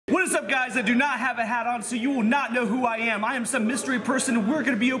up, guys? I do not have a hat on, so you will not know who I am. I am some mystery person, and we're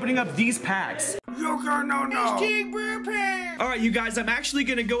going to be opening up these packs. YugiNoNo. It's King Brew Pants. All right, you guys, I'm actually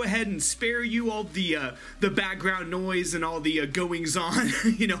going to go ahead and spare you all the background noise and all the goings on.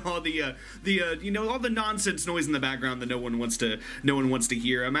 You know, all the all the nonsense noise in the background that no one wants to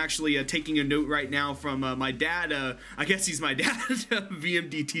hear. I'm actually taking a note right now from my dad. I guess he's my dad.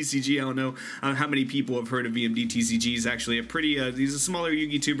 VMD TCG. I don't know how many people have heard of VMD TCG. He's actually a pretty he's a smaller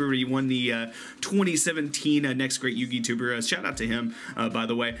YouTuber. He won the 2017 Next Great YouTuber. Shout out to him, by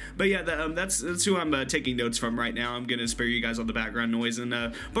the way. But yeah, that's who I'm taking notes from right now. I'm gonna spare you guys all the background noise, and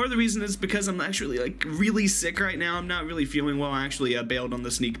part of the reason is because I'm actually like really sick right now. I'm not really feeling well. I actually bailed on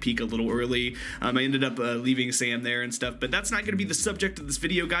the sneak peek a little early. I ended up leaving Sam there and stuff, but that's not gonna be the subject of this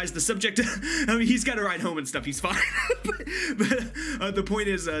video, guys. The subject, I mean, he's got to ride home and stuff. He's fine. but the point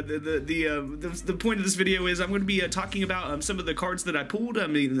is, the point of this video is I'm going to be talking about some of the cards that I pulled. I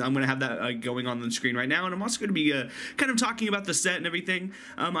mean, I'm going to have that going on the screen right now, and I'm also going to be kind of talking about the set and everything.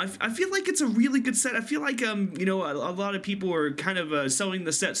 I feel like it's a really good set. I feel like you know, a lot of people are kind of selling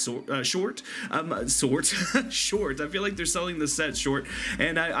the set short. Short. I feel like they're selling the set short,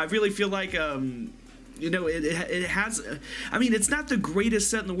 and I really feel like you know, it has. I mean, it's not the greatest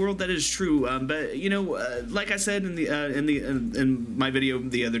set in the world. That is true. But you know, like I said in my video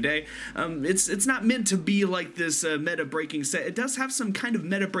the other day, it's not meant to be like this meta breaking set. It does have some kind of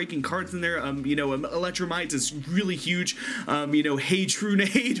meta breaking cards in there. You know, Electromite is really huge. You know, Hey True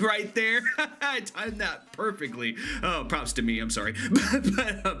Nade right there. I timed that perfectly. Oh, props to me. I'm sorry,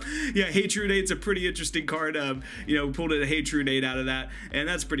 but yeah, Hey True Nade's a pretty interesting card. You know, pulled a Hey True Nade out of that, and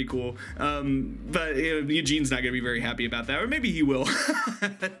that's pretty cool. But Eugene's not going to be very happy about that, or maybe he will.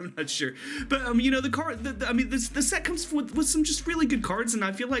 I'm not sure. But you know, the card. I mean, the set comes with some just really good cards, and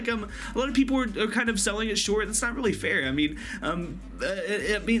I feel like a lot of people are kind of selling it short. That's not really fair. I mean,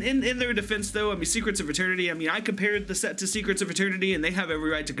 in their defense, though, I mean, Secrets of Eternity. I mean, I compared the set to Secrets of Eternity, and they have every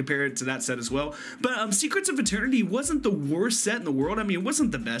right to compare it to that set as well. But Secrets of Eternity wasn't the worst set in the world. I mean, it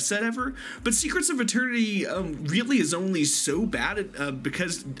wasn't the best set ever. But Secrets of Eternity really is only so bad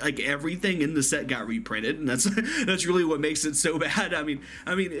because like everything in the set got reprinted, and that's really what makes it so bad. I mean,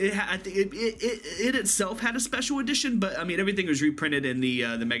 it itself had a special edition, but I mean, everything was reprinted in the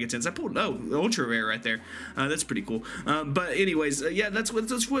Megatins. I pulled ultra rare right there. That's pretty cool. But anyways, yeah, that's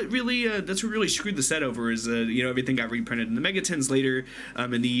what really screwed the set over is you know, everything got reprinted in the Megatins later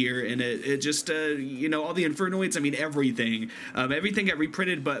in the year, and it just you know, all the Infernoids. I mean, everything got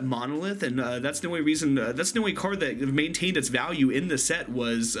reprinted, but Monolith, and that's the only reason. That's the only card that maintained its value in the set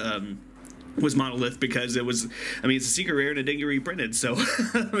was Monolith, because it was, I mean, it's a secret rare and it didn't get reprinted, so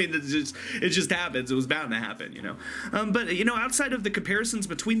I mean, it just happens. It was bound to happen, you know. But you know, outside of the comparisons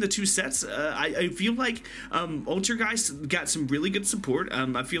between the two sets, I feel like Ultra Guys got some really good support.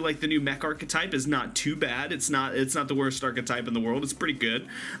 I feel like the new mech archetype is not too bad. It's not the worst archetype in the world. It's pretty good.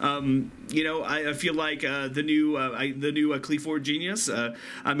 You know, I feel like the new Cleaford Genius.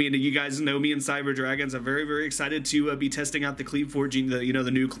 I mean, you guys know me and Cyber Dragons. I'm very, very excited to be testing out the Cleaford Genius. You know,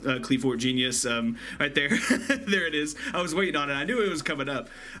 the new Cleaford Genius. Right there. There it is. I was waiting on it. I knew it was coming up.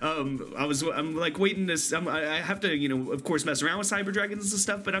 I'm like waiting to. I have to, you know, of course, mess around with Cyber Dragons and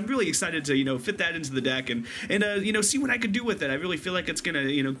stuff, but I'm really excited to, you know, fit that into the deck and you know, see what I could do with it. I really feel like it's gonna,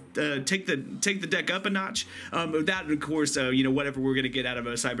 you know, take the deck up a notch. That, of course, you know, whatever we're gonna get out of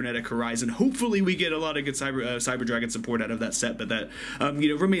a Cybernetic Horizon. Hopefully, we get a lot of good Cyber Dragon support out of that set, but that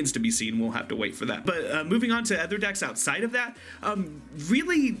you know, remains to be seen. We'll have to wait for that. But moving on to other decks outside of that,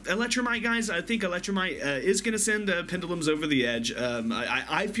 really, Electromite, guys, I think Electromite is going to send Pendulums over the edge.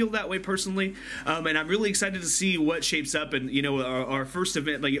 I feel that way personally, and I'm really excited to see what shapes up. And you know, our first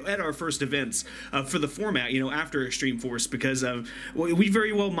event, like at our first events for the format, you know, after Extreme Force, because we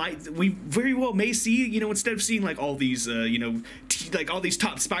very well may see, you know, instead of seeing like all these you know, like all these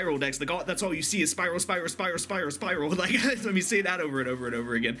top spiral decks, like that's all you see is spiral. Like, let me say that over and over and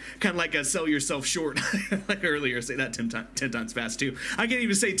over again, kind of like a sell yourself short. Like earlier, say that 10 times fast too. I can't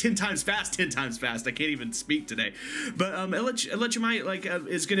even say 10 times fast. 10 times fast. I can't even speak today. But Electromite, like,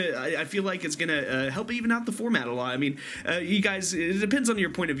 is gonna. I feel like it's gonna help even out the format a lot. I mean, you guys, it depends on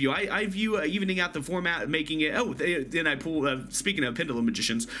your point of view. I view evening out the format, making it. Oh, then I pull. Speaking of Pendulum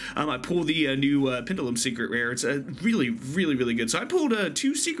Magicians, I pull the new Pendulum Secret Rare. It's really, really, really good. So I pulled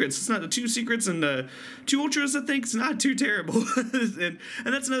 2 secrets. It's not 2 secrets and 2 ultras. I think it's not too terrible. and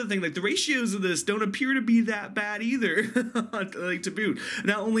that's another thing. Like, the ratios of this don't appear to be that bad either. Like, to boot.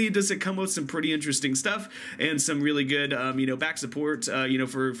 Not only does it come come with some pretty interesting stuff and some really good, you know, back support, you know,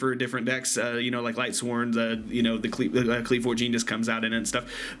 for different decks, you know, like Lightsworn, you know, the Cleave Genius comes out in it and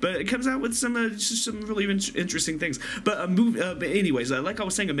stuff. But it comes out with some just some really interesting things. But anyways, like I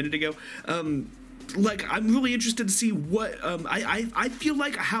was saying a minute ago, like I'm really interested to see what I feel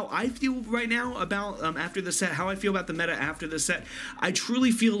like how I feel right now about after the set, how I feel about the meta after the set. I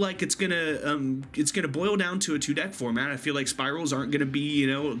truly feel like it's gonna boil down to a 2-deck format. I feel like spirals aren't gonna be, you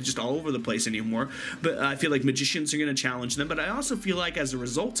know, just all over the place anymore, but I feel like magicians are gonna challenge them. But I also feel like as a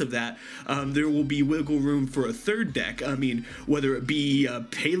result of that, there will be wiggle room for a 3rd deck. I mean, whether it be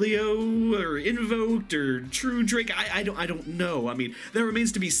Paleo or Invoked or True Drake, I don't know. I mean, that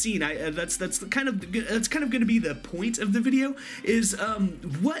remains to be seen. That's kind of going to be the point of the video, is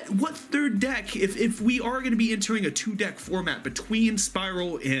what 3rd deck, if we are going to be entering a 2-deck format between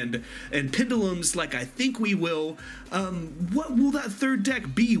Spiral and Pendulums, like I think we will, what will that 3rd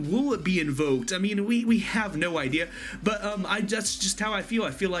deck be? Will it be Invoked? I mean, we have no idea, but that's just how I feel.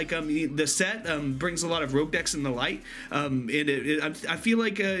 I feel like the set brings a lot of rogue decks in the light, and I feel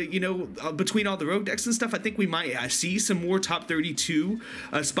like you know, between all the rogue decks and stuff, I think we might see some more top 32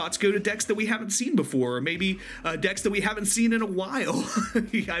 spots go to decks that we haven't seen before, or maybe decks that we haven't seen in a while.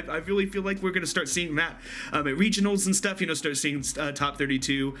 I really feel like we're going to start seeing that at regionals and stuff. You know, start seeing top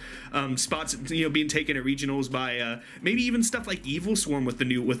 32 spots, you know, being taken at regionals by maybe even stuff like Evil Swarm with the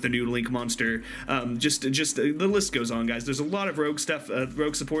new Link monster. Just the list goes on, guys. There's a lot of rogue stuff,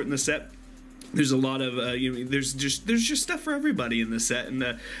 rogue support in the set. There's a lot of you know, there's just stuff for everybody in this set,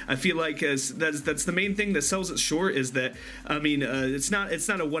 and I feel like that's the main thing that sells it short, is that, I mean, it's not a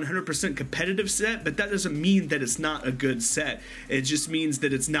 100% competitive set, but that doesn't mean that it's not a good set. It just means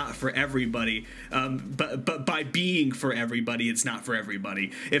that it's not for everybody. But by being for everybody, it's not for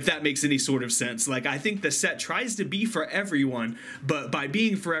everybody, if that makes any sort of sense. Like, I think the set tries to be for everyone, but by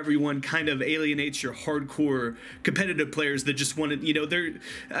being for everyone kind of alienates your hardcore competitive players that just want to, you know, they're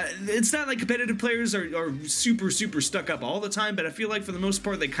it's not like competitive players are super stuck up all the time, but I feel like for the most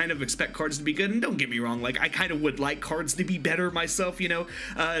part they kind of expect cards to be good. And don't get me wrong, like I kind of would like cards to be better myself, you know.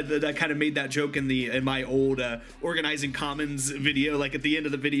 I kind of made that joke in my old organizing commons video. Like at the end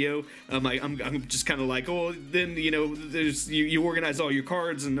of the video, I'm just kind of like, oh, then, you know, there's you organize all your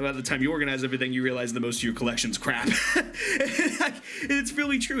cards, and by the time you organize everything, you realize that most of your collection's crap. It's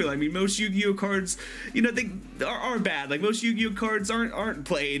really true. I mean, most Yu-Gi-Oh cards, you know, they are bad. Like most Yu-Gi-Oh cards aren't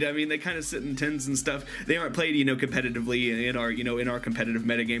played. I mean, they kind of sit in tins and stuff. They aren't played, you know, competitively in our, you know, in our competitive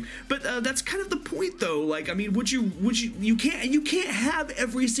metagame. But that's kind of the point, though. Like, I mean, you can't have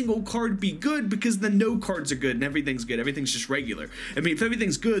every single card be good, because then no cards are good and everything's good. Everything's just regular. I mean, if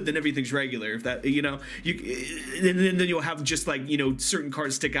everything's good, then everything's regular. If that, you know, then you'll have just like, you know, certain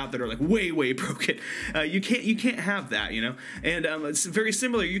cards stick out that are like way broken. You can't have that, you know. And it's very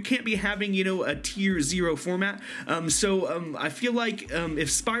similar. You can't be having, you know, a tier 0 format. So I feel like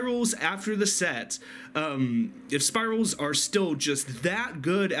if spirals after the set, if spirals are still just that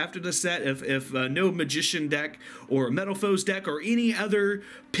good after the set, if no magician deck or metal foes deck or any other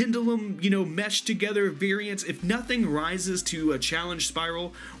pendulum, you know, meshed together variants, if nothing rises to a challenge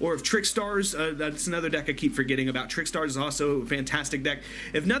spiral, or if Trickstars, that's another deck I keep forgetting about. Trickstars is also a fantastic deck.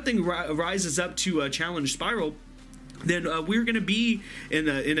 If nothing rises up to a challenge spiral, then we're going to be in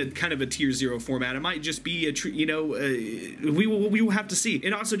a kind of a tier 0 format. It might just be a, you know, we will have to see.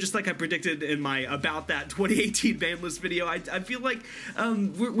 And also, just like I predicted in my About That 2018 ban list video, I feel like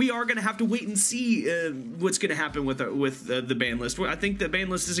we are going to have to wait and see what's going to happen with the ban list. I think the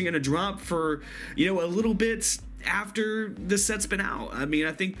ban list isn't going to drop for, you know, a little bit after the set's been out. I mean,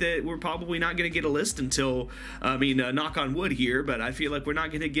 I think that we're probably not going to get a list until, I mean, knock on wood here, but I feel like we're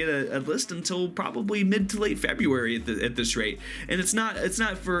not going to get a list until probably mid to late February at this rate. And it's not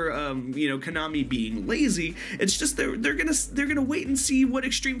for you know, Konami being lazy. It's just they're gonna wait and see what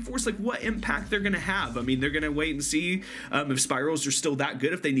Extreme Force, like what impact they're gonna have. I mean, they're gonna wait and see if spirals are still that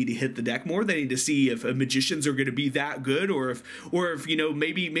good, if they need to hit the deck more. They need to see if magicians are gonna be that good, or if you know,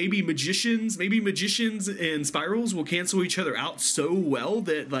 maybe magicians and spirals will cancel each other out so well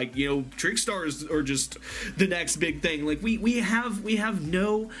that, like, you know, Trickstars are just the next big thing. Like we have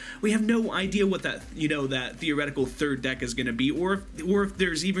no idea what that, you know, that theoretical 3rd deck is going to be, or if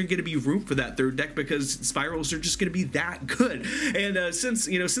there's even going to be room for that 3rd deck, because spirals are just going to be that good. And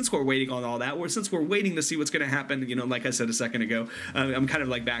since we're waiting on all that, or since we're waiting to see what's going to happen, you know, like I said a second ago, I'm kind of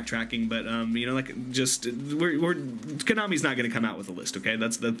like backtracking, but you know, like, just Konami's not going to come out with a list. Okay,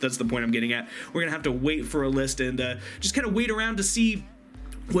 that's the point I'm getting at. We're gonna have to wait for a list and just kind of wait around to see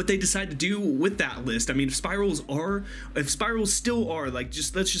what they decide to do with that list. I mean, if spirals still are, like,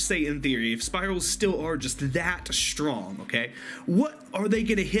 just let's just say in theory, if spirals still are just that strong, okay, what are they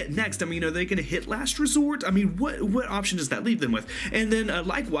going to hit next? I mean, are they going to hit last resort? I mean, what option does that leave them with? And then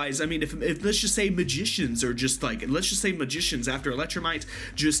likewise, I mean, if let's just say magicians are just like, let's just say magicians after electromites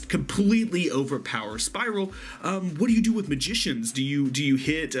just completely overpower spiral, what do you do with magicians? Do you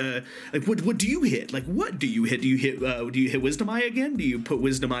hit like what do you hit? Like, what do you hit? Do you hit Wisdom Eye again? Do you put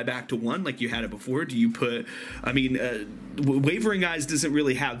Wisdom Eye back to 1 like you had it before? Do you put, I mean, Wavering Eyes doesn't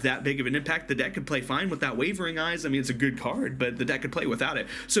really have that big of an impact. The deck could play fine without Wavering Eyes. I mean, it's a good card, but the deck could play without it.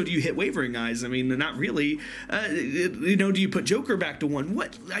 So do you hit Wavering Eyes? I mean, not really. You know, do you put Joker back to 1?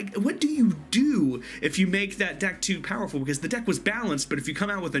 What do you do if you make that deck too powerful? Because the deck was balanced, but if you come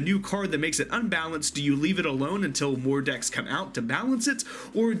out with a new card that makes it unbalanced, do you leave it alone until more decks come out to balance it?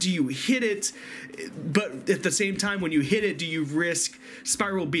 Or do you hit it, but at the same time, when you hit it, do you risk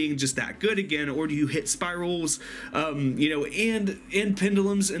Spiral being just that good again? Or do you hit Spirals, you know, and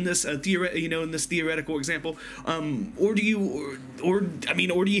Pendulums in this in this theoretical example, or do you, or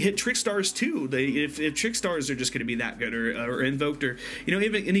do you hit Trickstars too? If Trickstars are just going to be that good, or Invoked, or, you know,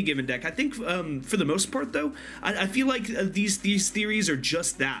 even any given deck. I think for the most part though, I feel like these theories are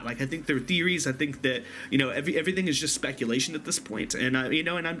just that. Like, I think they're theories. I think that, you know, everything is just speculation at this point, and you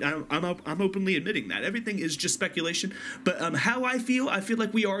know, and I'm openly admitting that everything is just speculation. But how I feel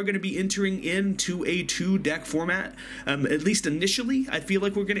like we are going to be entering into a 2-deck format. At least initially, I feel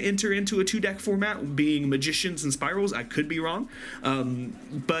like we're going to enter into a 2-deck format, being Magicians and Spirals. I could be wrong,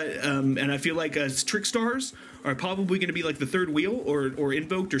 and I feel like Trickstars are probably going to be like the third wheel, or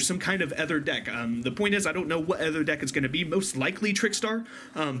Invoked, or some kind of other deck. The point is, I don't know what other deck it's going to be. Most likely Trickstar,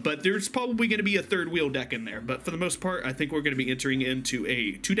 but there's probably going to be a third wheel deck in there. But for the most part, I think we're going to be entering into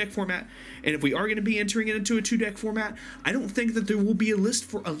a 2-deck format. And if we are going to be entering it into a 2-deck format, I don't think that there will be a list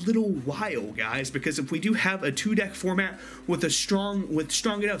for a little while, guys. Because if we do have a 2-deck format with strong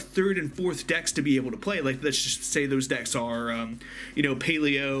enough 3rd and 4th decks to be able to play, like, let's just say those decks are, you know,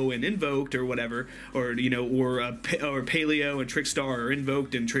 Paleo and Invoked, or whatever, or, you know, or Paleo and Trickstar, or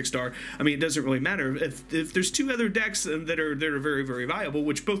Invoked and Trickstar. I mean, it doesn't really matter. If there's 2 other decks that are very, very viable,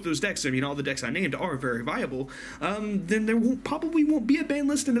 which both those decks, I mean, all the decks I named are very viable, then there probably won't be a ban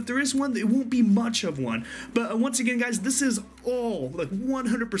list, and if there is one, it won't be much of one. But once again, guys, this is all like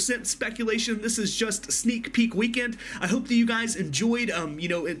 100% speculation. This is just sneak peek weekend. I hope that you guys enjoyed, you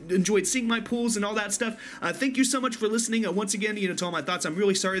know, enjoyed seeing my pools and all that stuff. Thank you so much for listening. Once again, you know, to all my thoughts. I'm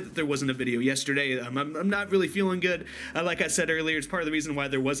really sorry that there wasn't a video yesterday. I'm not really feeling good. Like I said earlier, it's part of the reason why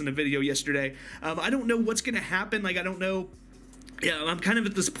there wasn't a video yesterday. I don't know what's gonna happen. Like, I don't know. Yeah, I'm kind of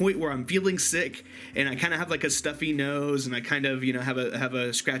at this point where I'm feeling sick, and I kind of have like a stuffy nose, and I kind of, you know, have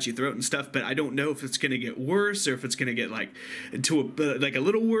a scratchy throat and stuff. But I don't know if it's gonna get worse, or if it's gonna get like to like a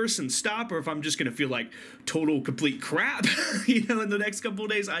little worse and stop, or if I'm just gonna feel like total complete crap, you know, in the next couple of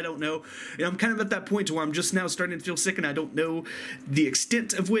days. I don't know. You know, I'm kind of at that point where I'm just now starting to feel sick, and I don't know the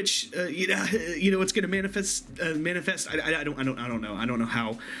extent of which you know it's gonna manifest. I don't know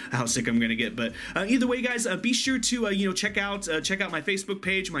how sick I'm gonna get. But either way, guys, be sure to you know, check out my Facebook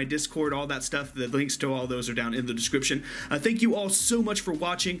page, my Discord, all that stuff. The links to all those are down in the description. Thank you all so much for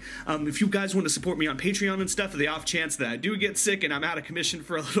watching. If you guys want to support me on Patreon and stuff, the off chance that I do get sick and I'm out of commission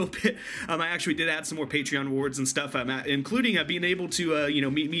for a little bit, I actually did add some more Patreon rewards and stuff, including being able to you know,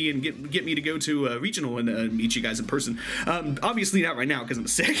 meet me and get me to go to regional and meet you guys in person. Obviously not right now because I'm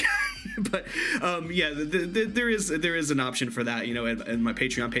sick, but yeah, there is an option for that, you know, in my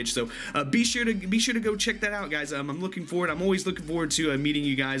Patreon page. So be sure to go check that out, guys. I'm looking forward. I'm always looking forward to meeting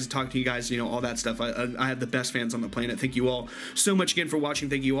you guys, talking to you guys, you know, all that stuff. I have the best fans on the planet. Thank you all so much again for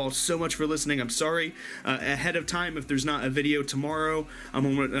watching. Thank you all so much for listening. I'm sorry ahead of time if there's not a video tomorrow.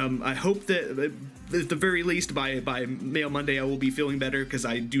 I hope that at the very least by Mail Monday I will be feeling better, because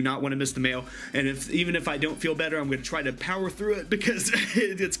I do not want to miss the mail. And even if I don't feel better, I'm going to try to power through it, because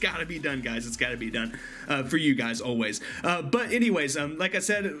it's got to be done, guys. It's got to be done for you guys always. But anyways, like I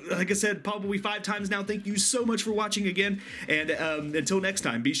said probably 5 times now, thank you so much for watching again. And until next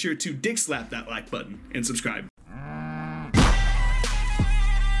time, be sure to dick slap that like button and subscribe.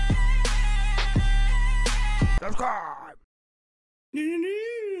 Subscribe!